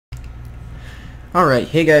Alright,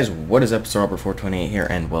 hey guys, what is up? It's Robert428 here,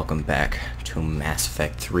 and welcome back to Mass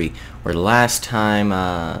Effect 3, where last time,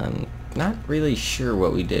 not really sure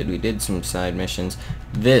what we did. We did some side missions.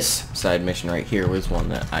 This side mission right here was one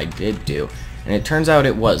that I did do, and it turns out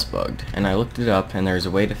it was bugged, and I looked it up, and there's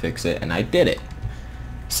a way to fix it, and I did it.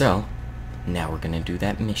 So, now we're gonna do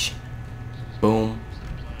that mission. Boom,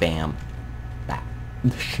 bam, bap.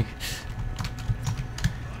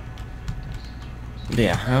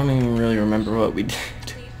 Yeah, I don't even really remember what we did.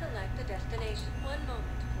 Please select the destination. One moment,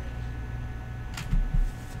 please.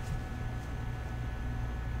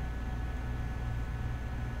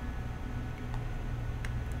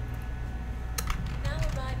 Now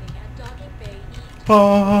arriving at Docking Bay E.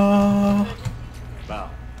 Bow.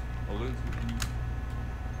 Balloons.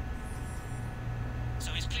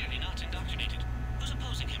 So he's clearly not indoctrinated. Who's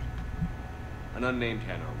opposing him? An unnamed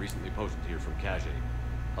Hanar recently posted here from Kasumi.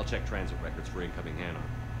 I'll check transit records for incoming Hanar.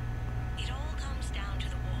 It all comes down to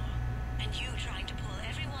the war, and you trying to pull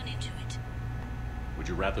everyone into it. Would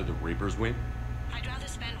you rather the Reapers win? I'd rather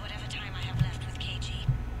spend whatever time I have left with KG.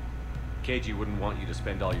 KG wouldn't want you to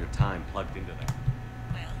spend all your time plugged into that.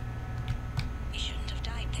 Well, he shouldn't have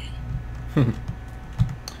died then.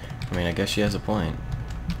 I mean, I guess she has a point.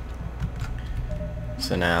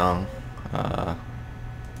 So now,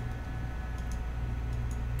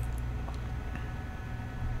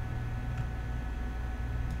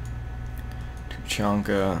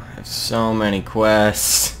 Tuchanka has so many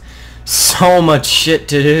quests, so much shit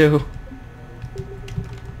to do.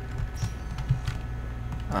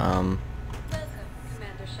 Welcome,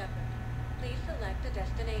 Commander Shepard. Please select a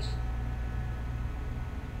destination.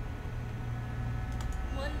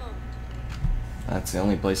 One moment, please. That's the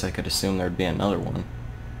only place I could assume there'd be another one.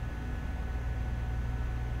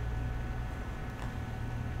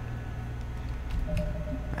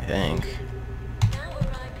 I think. Now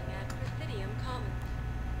arriving at Presidium Commons.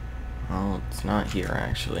 Oh, it's not here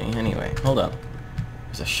actually. Anyway, hold up.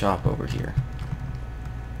 There's a shop over here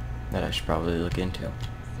that I should probably look into. So,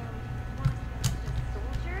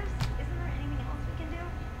 soldiers? Isn't there anything else we can do?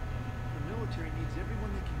 The military needs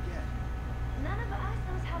everyone they can get. None of us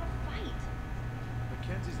knows how to fight.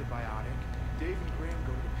 Mackenzie's a biotic. Dave and Graham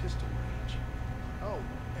go to the pistol range. Oh,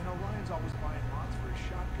 and Orion's always buying mods for his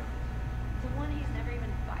shotgun. The one he's never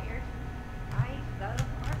even fired. I love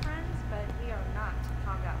our friends, but we are not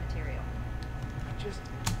combat material. I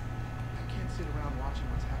can't sit around watching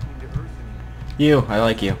what's happening to Earth anymore. You, I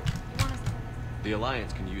like you. You want us to The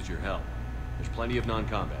Alliance can use your help. There's plenty of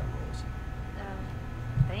non-combat roles.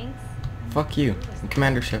 thanks. Fuck you. I'm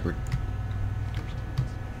Commander Shepard. He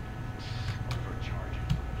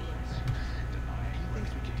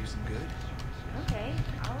thinks we could do some good. Okay,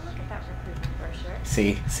 I'll look at that recruitment brochure.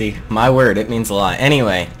 See, my word, it means a lot.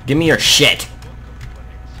 Anyway, give me your shit.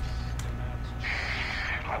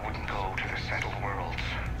 I wouldn't go to the settled worlds.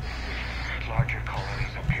 Larger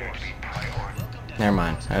colonies appear to be priority. Never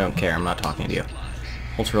mind. I don't care. I'm not talking to you.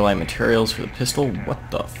 Ultralight materials for the pistol? What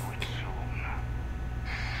the f...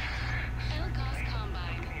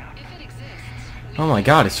 Oh my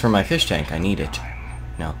god, it's for my fish tank. I need it.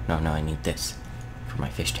 No, I need this. For my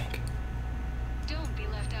fish tank. Don't be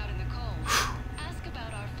left out in the cold. Ask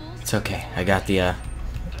about our full. It's okay. I got the,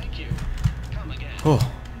 Thank you. Come again.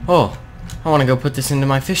 Oh. I want to go put this into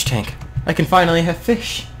my fish tank. I can finally have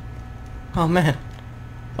fish. Oh, man.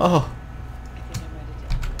 Oh.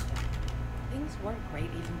 Things weren't great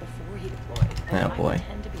even before he deployed. Oh, boy. I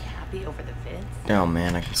tend to be happy over the vids. Oh,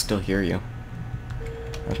 man, I can still hear you.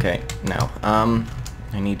 Okay, now,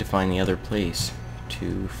 I need to find the other place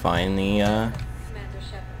to find the, Commander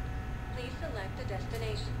Shepard, please select a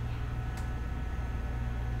destination.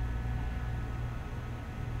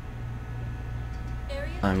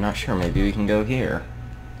 I'm not sure, maybe we can go here.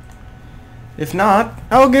 If not,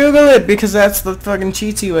 I'll Google it, because that's the fucking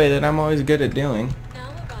cheatsy way that I'm always good at doing. Now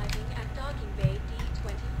arriving at Docking Bay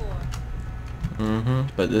D24.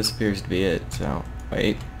 But this appears to be it, so,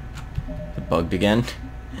 wait. Is it bugged again?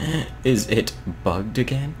 Is it bugged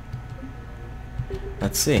again?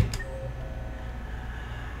 Let's see. It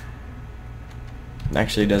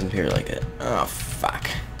actually doesn't appear like it. Oh, fuck.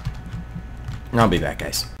 I'll be back,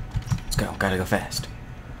 guys. Let's go. Gotta go fast.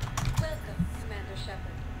 Welcome, Commander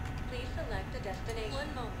Shepard. Please select a destination.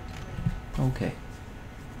 One moment, please. Okay.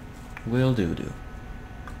 Will do.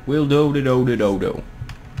 Will do. Now arriving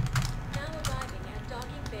at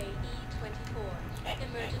Docking Bay E24.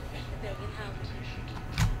 Emergency civilian housing.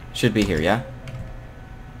 Should be here, yeah?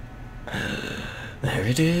 There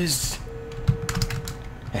it is.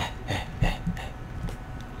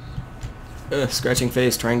 Scratching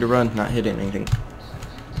face, trying to run, not hitting anything.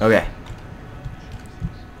 Okay.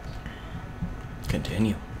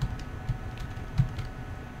 continue.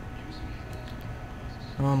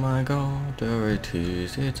 Oh my god, there it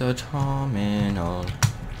is. It's a terminal.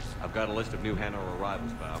 I've got a list of new Hanar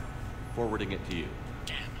arrivals, Val. Forwarding it to you.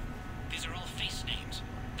 Damn. These are all face names.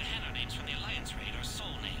 The Hanar names from the Alliance raid are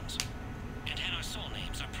soul names. And Hanar soul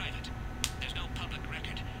names are private. There's no public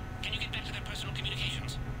record. Can you get back to their personal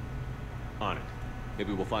communications? On it.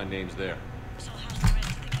 Maybe we'll find names there. So how's the rest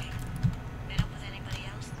of the gang? Met up with anybody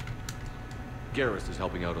else? Garrus is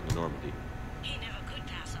helping out on the Normandy. He never could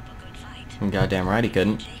pass up a good fight. Goddamn right he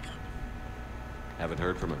couldn't. Jacob. Haven't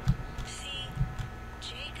heard from him. See?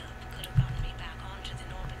 Jacob could have gotten me back onto the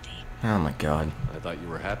Normandy. Oh my god. I thought you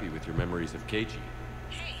were happy with your memories of Keiichi.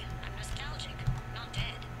 Hey, I'm nostalgic, not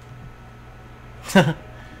dead.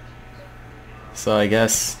 So I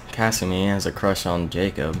guess Kasumi has a crush on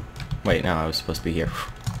Jacob. Wait, no, I was supposed to be here.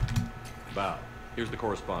 Val, here's the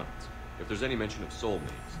correspondence. If there's any mention of soul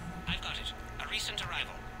names. I've got it. A recent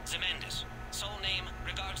arrival. Zemandis. Soul name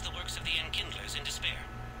regards the works of the Enkindlers in despair.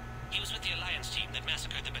 He was with the Alliance team that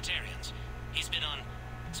massacred the Batarians. He's been on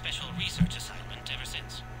special research assignment ever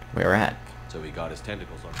since. Where at? So he got his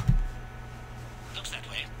tentacles on. Looks that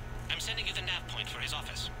way. I'm sending you the nav point for his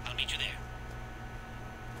office. I'll meet you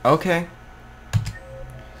there. Okay.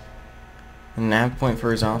 A nav point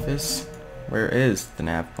for his office? Where is the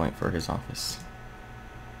nav point for his office?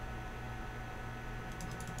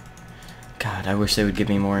 God, I wish they would give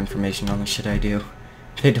me more information on the shit I do.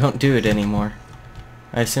 They don't do it anymore.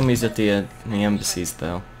 I assume he's at the embassies,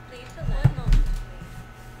 though. Please select 1 moment, please.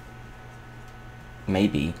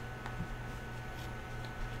 Maybe.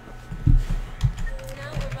 Now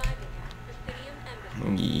arriving at Presidium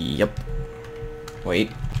Embassy. Yep.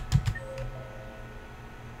 Wait.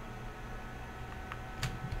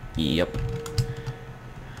 Yep.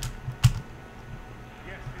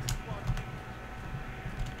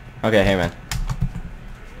 Okay, hey man.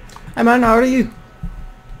 Hey man, how are you?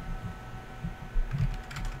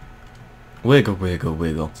 Wiggle, wiggle,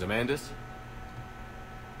 wiggle. Zemandis?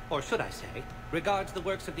 Or should I say, regards the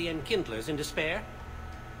works of the Enkindlers in despair?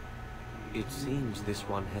 It seems this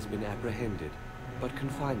one has been apprehended, but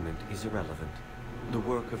confinement is irrelevant. The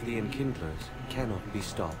work of the Enkindlers cannot be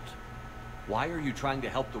stopped. Why are you trying to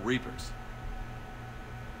help the Reapers?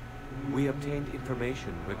 We obtained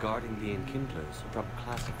information regarding the Enkindlers from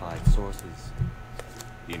classified sources.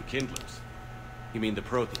 The Enkindlers? You mean the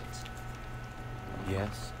Protheans?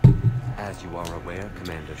 Yes. As you are aware,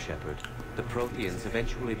 Commander Shepard, the Protheans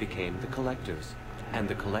eventually became the Collectors, and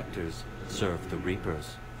the Collectors served the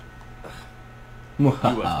Reapers.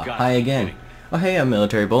 Hi again. Oh hey, I'm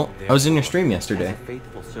Military Bolt. I was in your stream yesterday. As a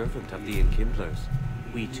faithful servant of the Enkindlers,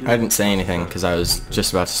 we too I didn't say anything because I was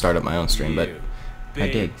just about to start up my own stream, but I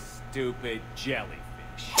did. Stupid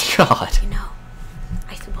jellyfish. God. You know,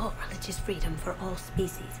 I support religious freedom for all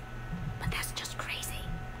species, but that's just crazy.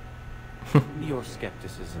 Your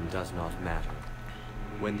skepticism does not matter.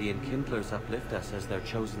 When the Enkindlers uplift us as their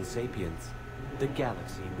chosen sapiens, the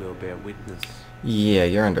galaxy will bear witness. Yeah,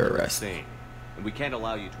 you're under arrest. Insane. And we can't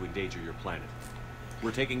allow you to endanger your planet.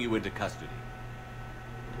 We're taking you into custody.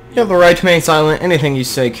 You have the right to remain silent. Anything you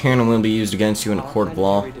say can and will be used against you in a court of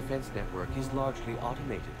law. Our planetary defense network is largely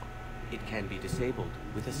automated. It can be disabled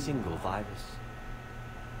with a single virus,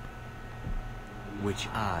 which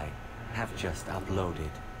I have just uploaded.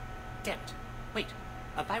 Damn it. Wait.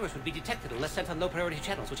 A virus would be detected unless sent on low-priority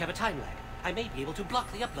channels, which have a time lag. I may be able to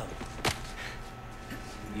block the upload.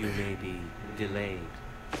 You may be delayed.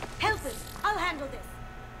 Help us! I'll handle this.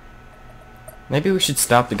 Maybe we should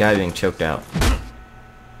stop the guy being choked out.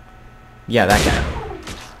 Yeah, that guy.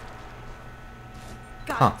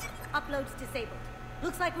 Got Huh. it. Upload's disabled.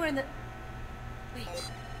 Looks like we're in the... Wait.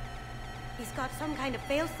 He's got some kind of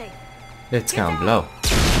failsafe. It's gonna blow.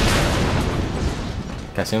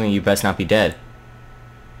 Kasumi, you best not be dead.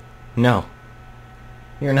 No.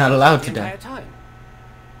 You're not allowed to The entire die. time.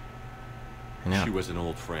 I know. She was an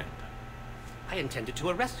old friend. I intended to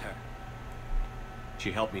arrest her.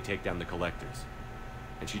 She helped me take down the Collectors.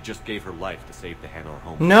 And she just gave her life to save the Hanar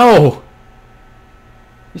home. No!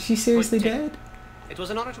 Is she seriously Take- dead? It was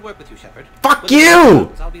an honor to work with you, Shepard. Fuck With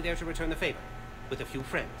you! the I'll be there to return the favor. With a few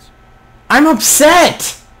friends. I'm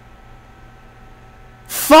upset!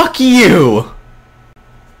 Fuck you!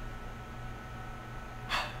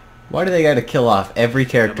 Why do they gotta kill off every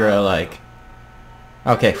character I like?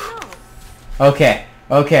 Okay. Okay.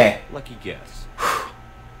 Okay. Lucky guess.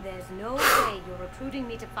 There's no way you're recruiting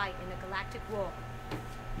me to fight in a galactic war.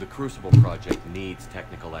 The Crucible Project needs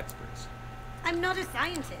technical experts. I'm not a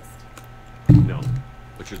scientist. No.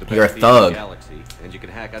 But you're the best You're a thief in thug. the galaxy, and you can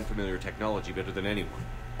hack unfamiliar technology better than anyone.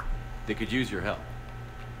 They could use your help.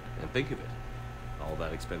 And think of it. All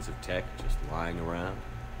that expensive tech just lying around.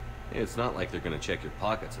 It's not like they're gonna check your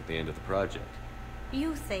pockets at the end of the project.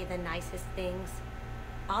 You say the nicest things.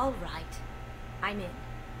 All right. I'm in.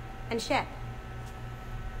 And Shep.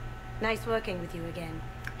 Nice working with you again.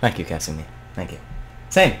 Thank you, Kasumi. Thank you.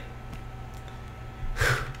 Same.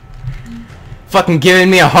 Fucking giving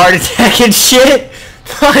me a heart attack and shit?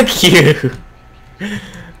 Fuck you.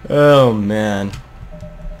 Oh, man.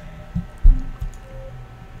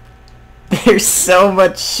 There's so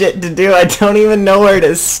much shit to do, I don't even know where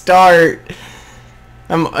to start.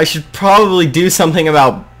 I should probably do something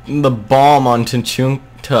about the bomb on Tuchanka.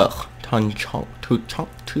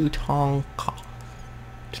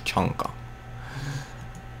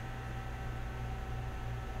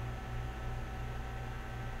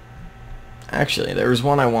 Actually, there was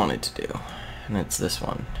one I wanted to do, and it's this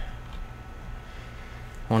one.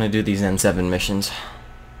 I want to do these N7 missions.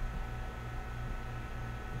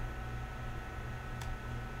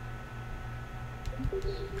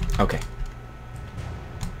 Okay.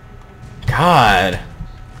 God.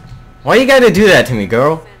 Why you gotta do that to me,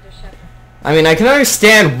 girl? I mean, I can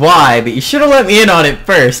understand why, but you should have let me in on it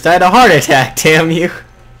first. I had a heart attack, damn you.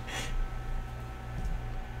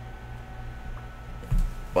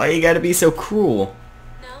 Why you gotta be so cruel?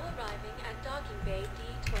 Now arriving at docking bay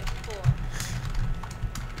D24.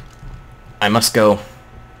 I must go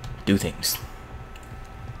do things.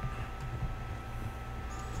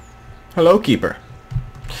 Hello, Keeper.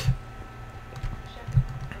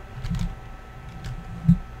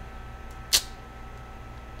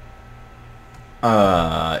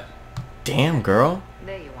 Damn, girl.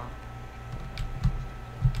 There you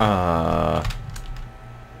are.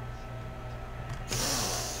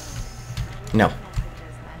 No.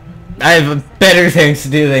 I have better things to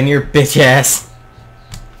do than your bitch ass.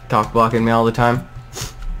 Cock blocking me all the time.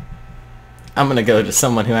 I'm gonna go to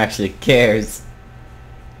someone who actually cares.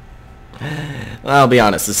 Well, I'll be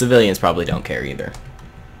honest, the civilians probably don't care either.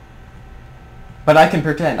 But I can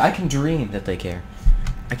pretend, I can dream that they care.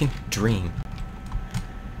 I can dream.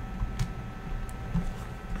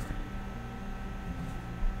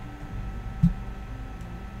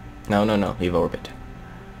 No, no, no, leave orbit.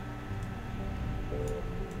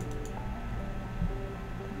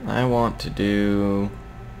 I want to do...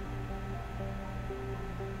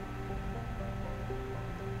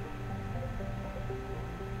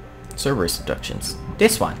 Cerberus abductions.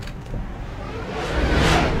 This one.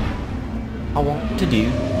 I want to do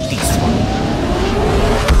this one.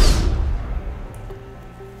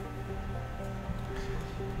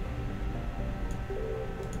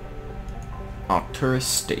 Arcturus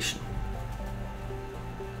Station.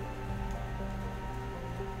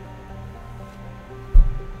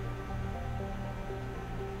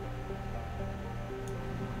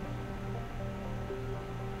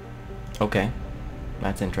 Okay,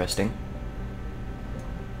 that's interesting.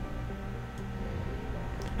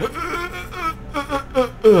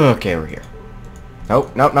 Okay, we're here.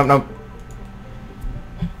 Nope, nope, nope, nope.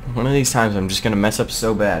 One of these times I'm just gonna mess up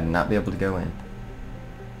so bad and not be able to go in.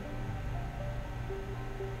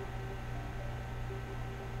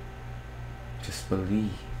 Just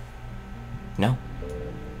believe. No.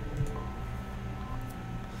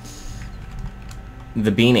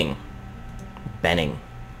 The beaning. Benning.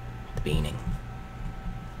 The beaning.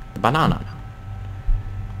 The banana.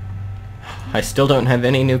 I still don't have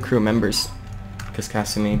any new crew members. Because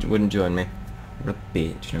Kasumi wouldn't join me. What a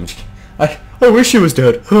bitch. No, I'm just kidding. I wish she was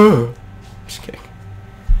dead. Just kidding.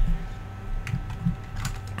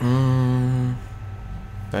 Do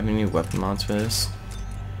I have any new weapon mods for this?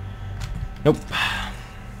 Nope.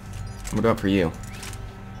 What about for you?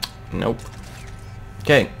 Nope.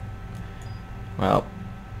 Okay. Well,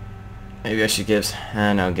 maybe I should give...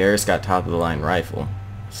 no, Garrus got top of the line rifle.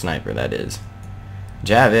 Sniper, that is.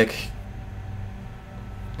 Javik.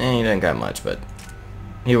 He doesn't got much, but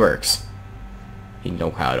he works. He know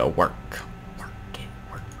how to work. Work it,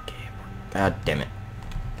 work it, work. God damn it.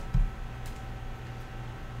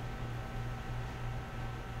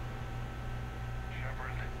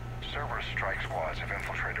 Shepard, Cerberus strike squads have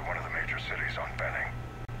infiltrated one of the major cities on Benning.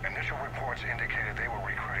 Initial reports indicated they were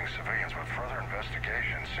recruiting civilians, but further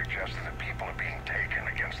investigations suggest that the people are being taken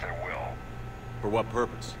against their will. For what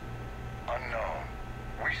purpose? Unknown.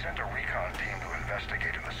 We sent a recon team to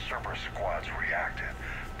investigate, and the Cerberus squads reacted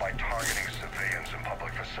by targeting civilians in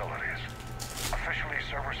public facilities. Officially,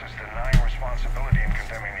 Cerberus is denying responsibility and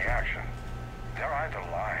condemning the action. They're either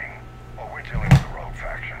lying, or we're dealing with a rogue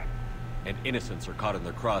faction. And innocents are caught in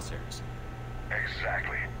their crosshairs.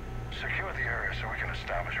 Exactly. Secure the area so we can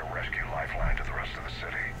establish a rescue lifeline to the rest of the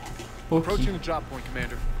city. Approaching the drop point,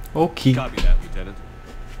 Commander. Okay. Copy that, Lieutenant.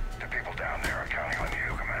 The people down there are counting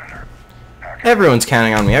Everyone's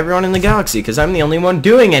counting on me. Everyone in the galaxy, because I'm the only one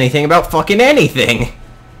doing anything about fucking anything.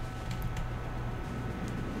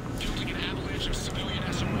 Fielding an avalanche of civilian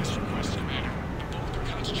SOS requests, Commander. The bulk are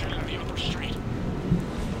concentrated on the upper street.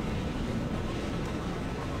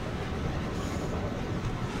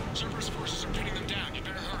 Cerberus forces are pinning them down. You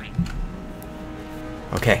better hurry.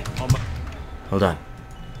 Okay. Hold on.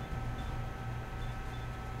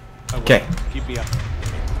 Okay. Keep me up.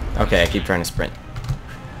 Okay, I keep trying to sprint.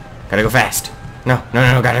 Gotta go fast. No, no,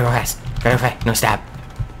 no, no, gotta go fast. Gotta go fast. No, stop.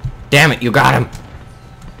 Damn it, you got him.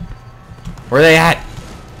 Where are they at?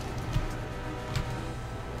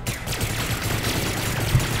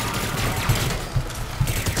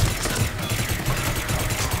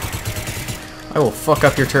 I will fuck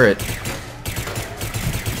up your turret.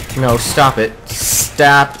 No, stop it.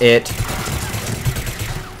 Stop it.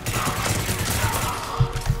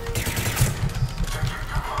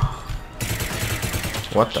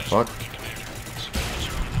 What the fuck?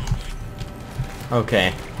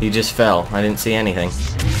 Okay, he just fell. I didn't see anything.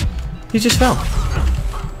 He just fell.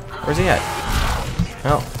 Where's he at?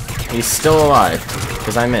 Oh, he's still alive.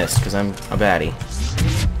 Because I missed, because I'm a baddie.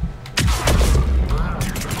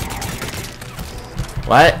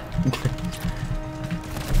 What?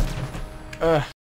 Ugh.